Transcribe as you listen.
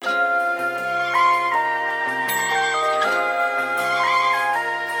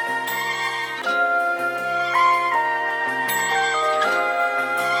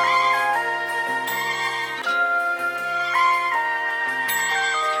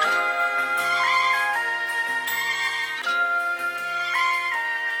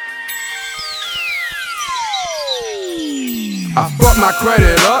I fucked my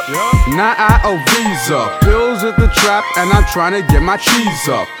credit up, now I owe Visa. Pills at the trap, and I'm trying to get my cheese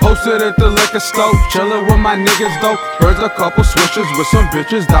up. Posted at the liquor store, chillin' with my niggas though. Heard a couple switches with some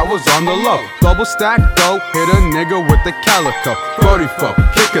bitches that was on the low. Double stack though, hit a nigga with the calico. 34,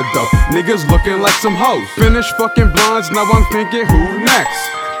 kick it though, niggas looking like some hoes. Finish fucking blondes, now I'm thinking who next?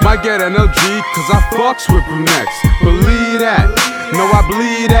 Might get an LG, cause I fucks with brunettes. Believe that, no I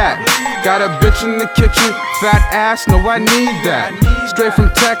bleed that. Got a bitch in the kitchen, fat ass, no I need that. Straight from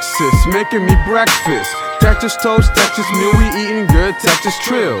Texas, making me breakfast. Texas toast, Texas meal, we eating good, Texas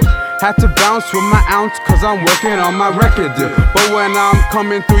trill. Had to bounce with my ounce, cause I'm working on my record deal. But when I'm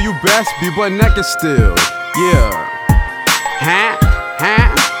coming through, you best be butt naked still. Yeah.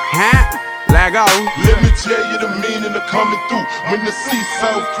 Lag out. Let me tell you the meaning of coming through. When the sea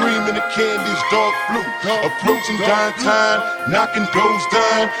sour cream and the candy's dark blue. Approaching dying time, knocking doors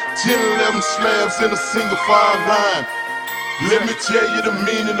down. 10, 11 slabs in a single file line. Let me tell you the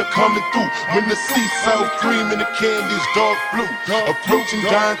meaning of coming through. When the sea sour cream and the candy's dark blue. Approaching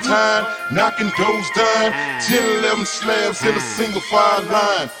dying time, knocking doors down. 10, 11 slabs in a single file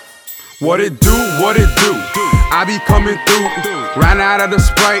line. What it do, what it do? I be coming through. Ran out of the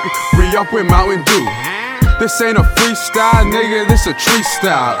Sprite, re-up with Mountain Dew. This ain't a freestyle, nigga, this a tree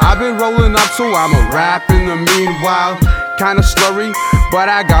style. I been rolling up, so I'ma rap in the meanwhile. Kinda slurry, but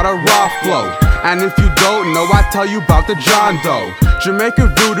I got a raw flow. And if you don't know, I tell you about the John Doe.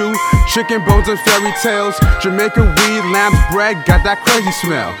 Jamaican voodoo, chicken bones and fairy tales. Jamaican weed, lamb's bread, got that crazy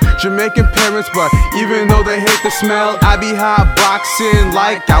smell. Jamaican parents, but even though they hate the smell, I be hot boxing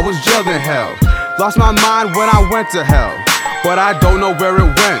like I was jailed in hell. Lost my mind when I went to hell, but I don't know where it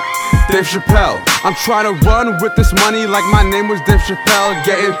went. Dave Chappelle, I'm trying to run with this money like my name was Dave Chappelle.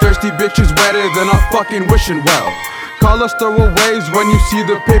 Getting thirsty bitches wetter than a fucking wishing well. Call us throwaways when you see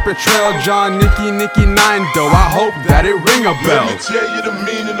the paper trail. John, Nicky, 9 though, I hope that it ring a bell. Let me tell you the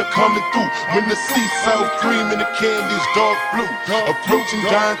meaning of coming through. When the sea sour cream and the candy's dark blue. Approaching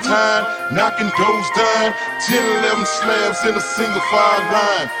dying time, knocking doors down. 10, 11 slabs in a single file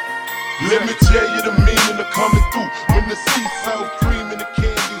line. Let me tell you the meaning of coming through. When the sea sour cream and the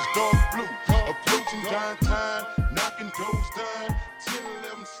candy's dark blue. Approaching dying time, knocking doors down.